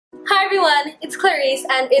Hi everyone, it's Clarice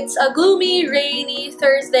and it's a gloomy, rainy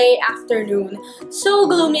Thursday afternoon. So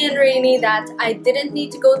gloomy and rainy that I didn't need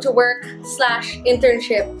to go to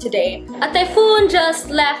work/internship today. A typhoon just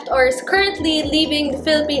left or is currently leaving the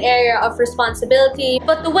Philippine area of responsibility,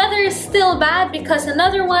 but the weather is still bad because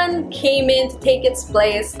another one came in to take its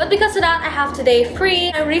place. But because of that, I have today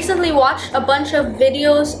free. I recently watched a bunch of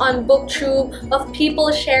videos on BookTube of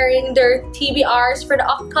people sharing their TBRs for the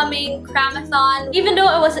upcoming CramAthon. Even though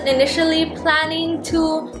I wasn't initially planning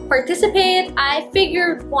to participate, I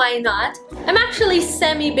figured why not. I'm actually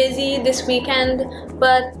semi-busy this weekend,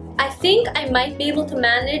 but I think I might be able to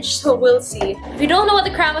manage, so we'll see. If you don't know what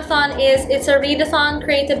the CramAthon is, it's a readathon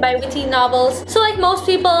created by witty novels. So like most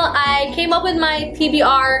people, I came up with my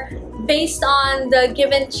TBR based on the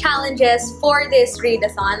given challenges for this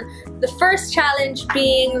readathon. The first challenge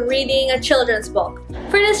being reading a children's book.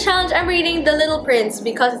 For this challenge, I'm reading The Little Prince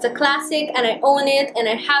because it's a classic and I own it and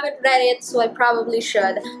I haven't read it, so I probably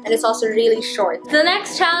should. And it's also really short. The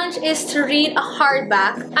next challenge is to read a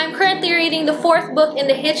hardback. I'm currently reading the 4th book in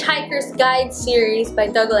the Hitchhiker's Guide series by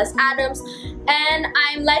Douglas Adams, and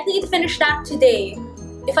I'm likely to finish that today.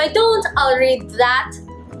 If I don't, I'll read that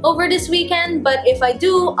over this weekend, but if I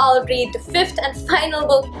do, I'll read the 5th and final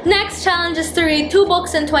book. Next challenge is to read 2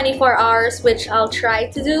 books in 24 hours, which I'll try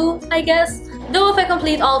to do, I guess. Though if I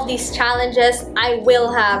complete all of these challenges, I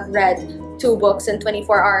will have read 2 books in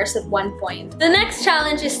 24 hours at one point. The next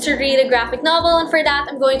challenge is to read a graphic novel, and for that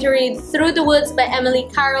I'm going to read Through the Woods by Emily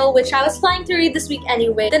Carroll, which I was planning to read this week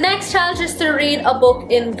anyway. The next challenge is to read a book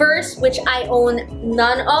in verse, which I own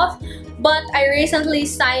none of. But I recently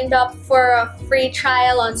signed up for a free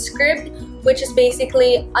trial on Scribd, which is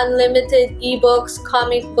basically unlimited ebooks,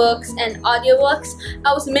 comic books, and audiobooks.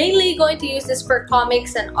 I was mainly going to use this for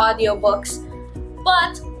comics and audiobooks,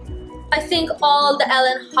 but I think all the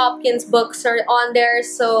Ellen Hopkins books are on there,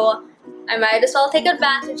 so I might as well take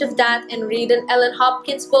advantage of that and read an Ellen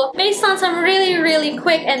Hopkins book. Based on some really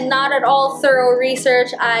quick and not at all thorough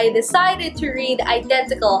research, I decided to read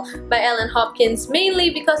Identical by Ellen Hopkins,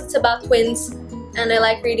 mainly because it's about twins and I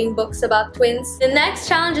like reading books about twins. The next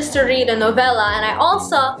challenge is to read a novella, and I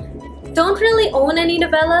also don't really own any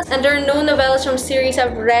novellas, and there are no novellas from series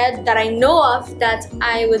I've read that I know of that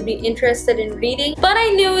I would be interested in reading. But I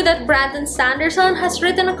knew that Brandon Sanderson has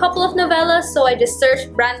written a couple of novellas, so I just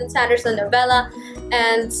searched Brandon Sanderson novella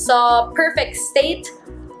and saw Perfect State,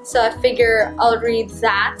 so I figure I'll read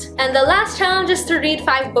that. And the last challenge is to read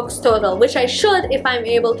 5 books total, which I should if I'm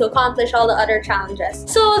able to accomplish all the other challenges.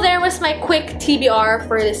 So there was my quick TBR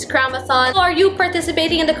for this CramAthon. So are you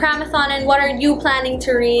participating in the CramAthon and what are you planning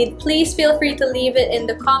to read? Please feel free to leave it in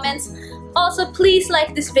the comments. Also, please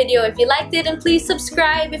like this video if you liked it, and please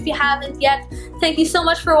subscribe if you haven't yet. Thank you so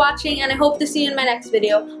much for watching, and I hope to see you in my next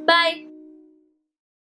video. Bye!